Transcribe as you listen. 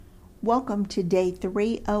Welcome to day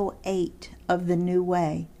 308 of the New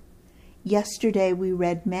Way. Yesterday we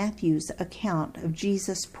read Matthew's account of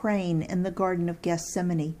Jesus praying in the Garden of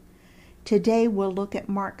Gethsemane. Today we'll look at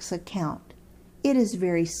Mark's account. It is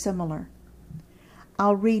very similar.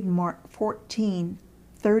 I'll read Mark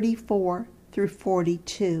 14:34 through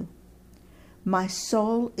 42. My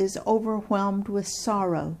soul is overwhelmed with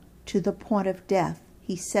sorrow to the point of death,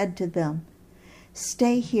 he said to them.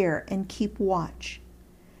 Stay here and keep watch.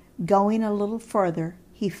 Going a little further,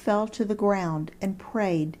 he fell to the ground and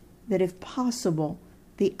prayed that if possible,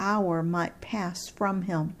 the hour might pass from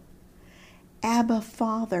him. Abba,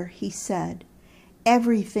 Father, he said,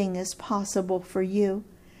 everything is possible for you.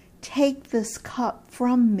 Take this cup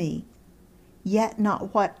from me, yet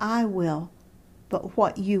not what I will, but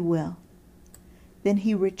what you will. Then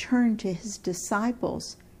he returned to his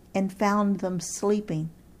disciples and found them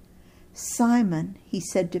sleeping. Simon, he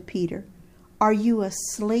said to Peter, are you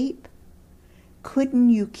asleep?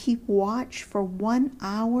 Couldn't you keep watch for 1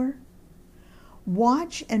 hour?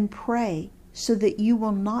 Watch and pray so that you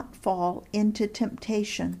will not fall into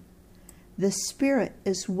temptation. The spirit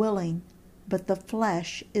is willing, but the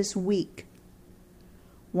flesh is weak.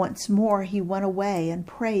 Once more he went away and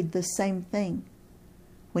prayed the same thing.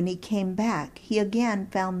 When he came back, he again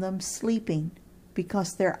found them sleeping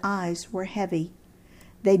because their eyes were heavy.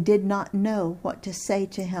 They did not know what to say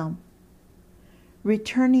to him.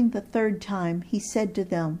 Returning the third time, he said to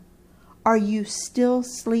them, are you still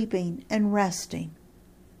sleeping and resting?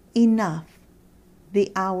 Enough.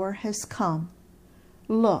 The hour has come.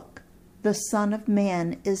 Look, the Son of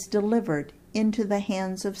Man is delivered into the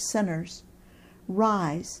hands of sinners.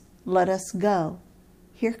 Rise, let us go.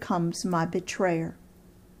 Here comes my betrayer.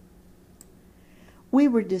 We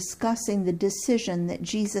were discussing the decision that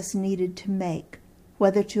Jesus needed to make,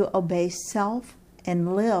 whether to obey self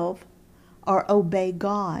and live or obey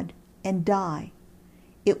God and die.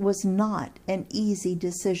 It was not an easy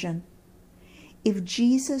decision. If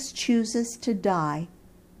Jesus chooses to die,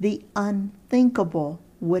 the unthinkable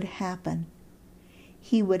would happen.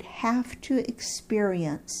 He would have to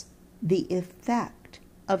experience the effect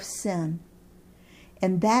of sin.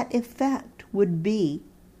 And that effect would be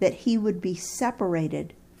that he would be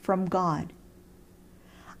separated from God.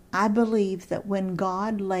 I believe that when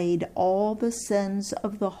God laid all the sins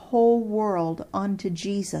of the whole world onto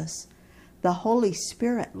Jesus, the Holy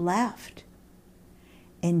Spirit left,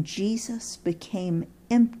 and Jesus became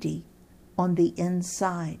empty on the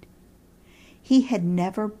inside. He had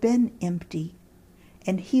never been empty,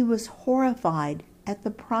 and he was horrified at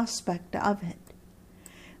the prospect of it.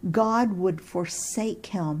 God would forsake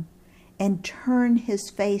him and turn his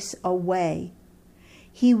face away.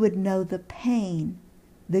 He would know the pain,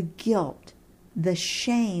 the guilt, the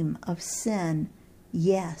shame of sin,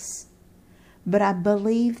 yes. But I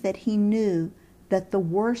believe that he knew that the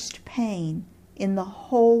worst pain in the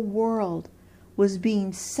whole world was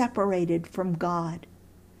being separated from God.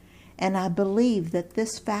 And I believe that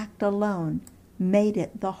this fact alone made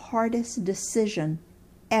it the hardest decision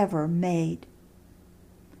ever made.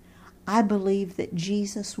 I believe that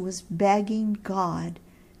Jesus was begging God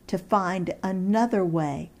to find another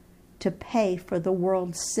way to pay for the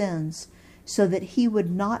world's sins so that he would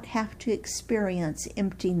not have to experience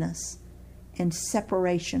emptiness and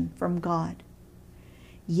separation from God.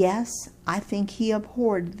 Yes, I think he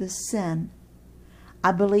abhorred the sin.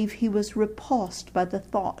 I believe he was repulsed by the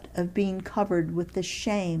thought of being covered with the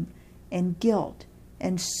shame and guilt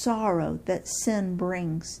and sorrow that sin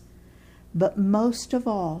brings. But most of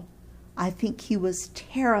all, I think he was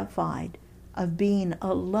terrified of being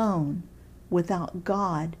alone without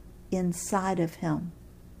God inside of him.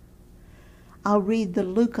 I'll read the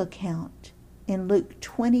Luke account in Luke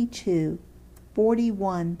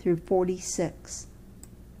 22:41 through 46.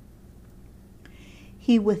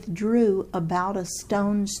 He withdrew about a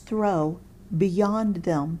stone's throw beyond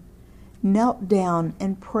them, knelt down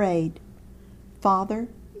and prayed, Father,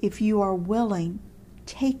 if you are willing,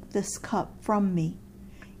 take this cup from me,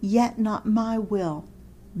 yet not my will,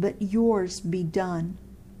 but yours be done.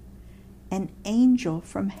 An angel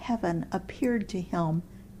from heaven appeared to him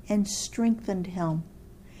and strengthened him.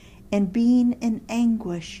 And being in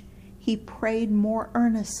anguish, he prayed more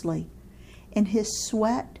earnestly, and his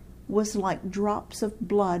sweat was like drops of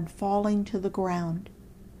blood falling to the ground.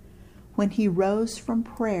 When he rose from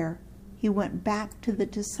prayer, he went back to the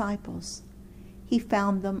disciples. He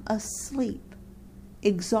found them asleep,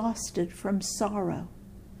 exhausted from sorrow.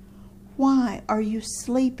 Why are you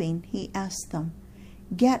sleeping? He asked them.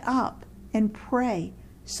 Get up and pray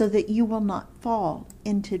so that you will not fall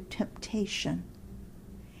into temptation.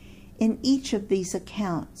 In each of these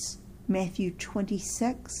accounts, Matthew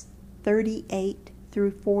 26, 38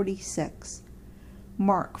 through 46,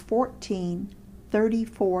 Mark 14,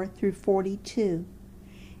 34 through 42,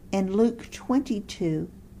 and Luke 22,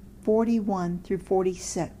 41 through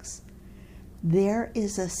 46. There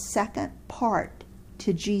is a second part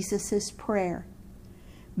to Jesus' prayer.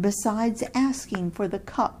 Besides asking for the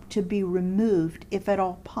cup to be removed, if at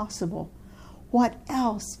all possible, what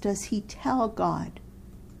else does he tell God?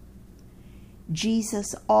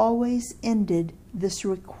 Jesus always ended this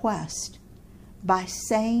request by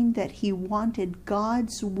saying that he wanted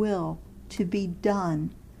God's will to be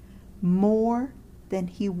done more than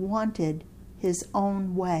he wanted his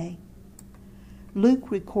own way. Luke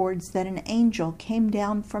records that an angel came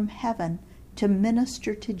down from heaven to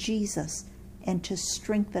minister to Jesus and to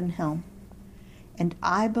strengthen him. And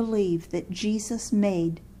I believe that Jesus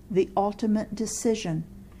made the ultimate decision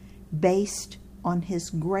based on his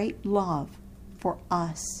great love for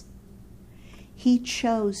us. He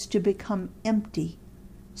chose to become empty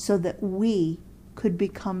so that we could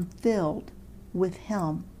become filled with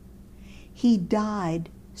him. He died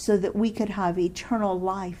so that we could have eternal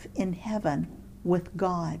life in heaven with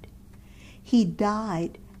God. He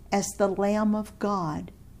died as the Lamb of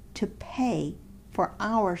God to pay for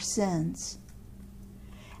our sins.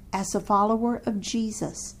 As a follower of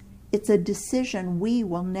Jesus, it's a decision we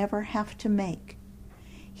will never have to make.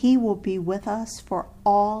 He will be with us for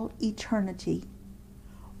all eternity.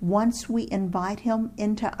 Once we invite him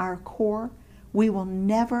into our core, we will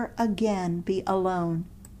never again be alone.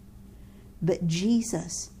 But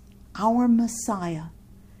Jesus, our Messiah,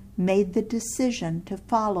 made the decision to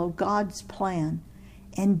follow God's plan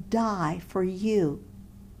and die for you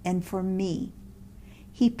and for me.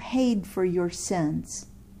 He paid for your sins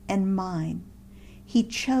and mine. He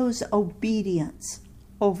chose obedience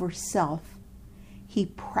over self. He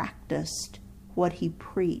practiced what he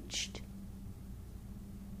preached.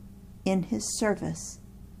 In his service,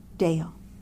 Dale.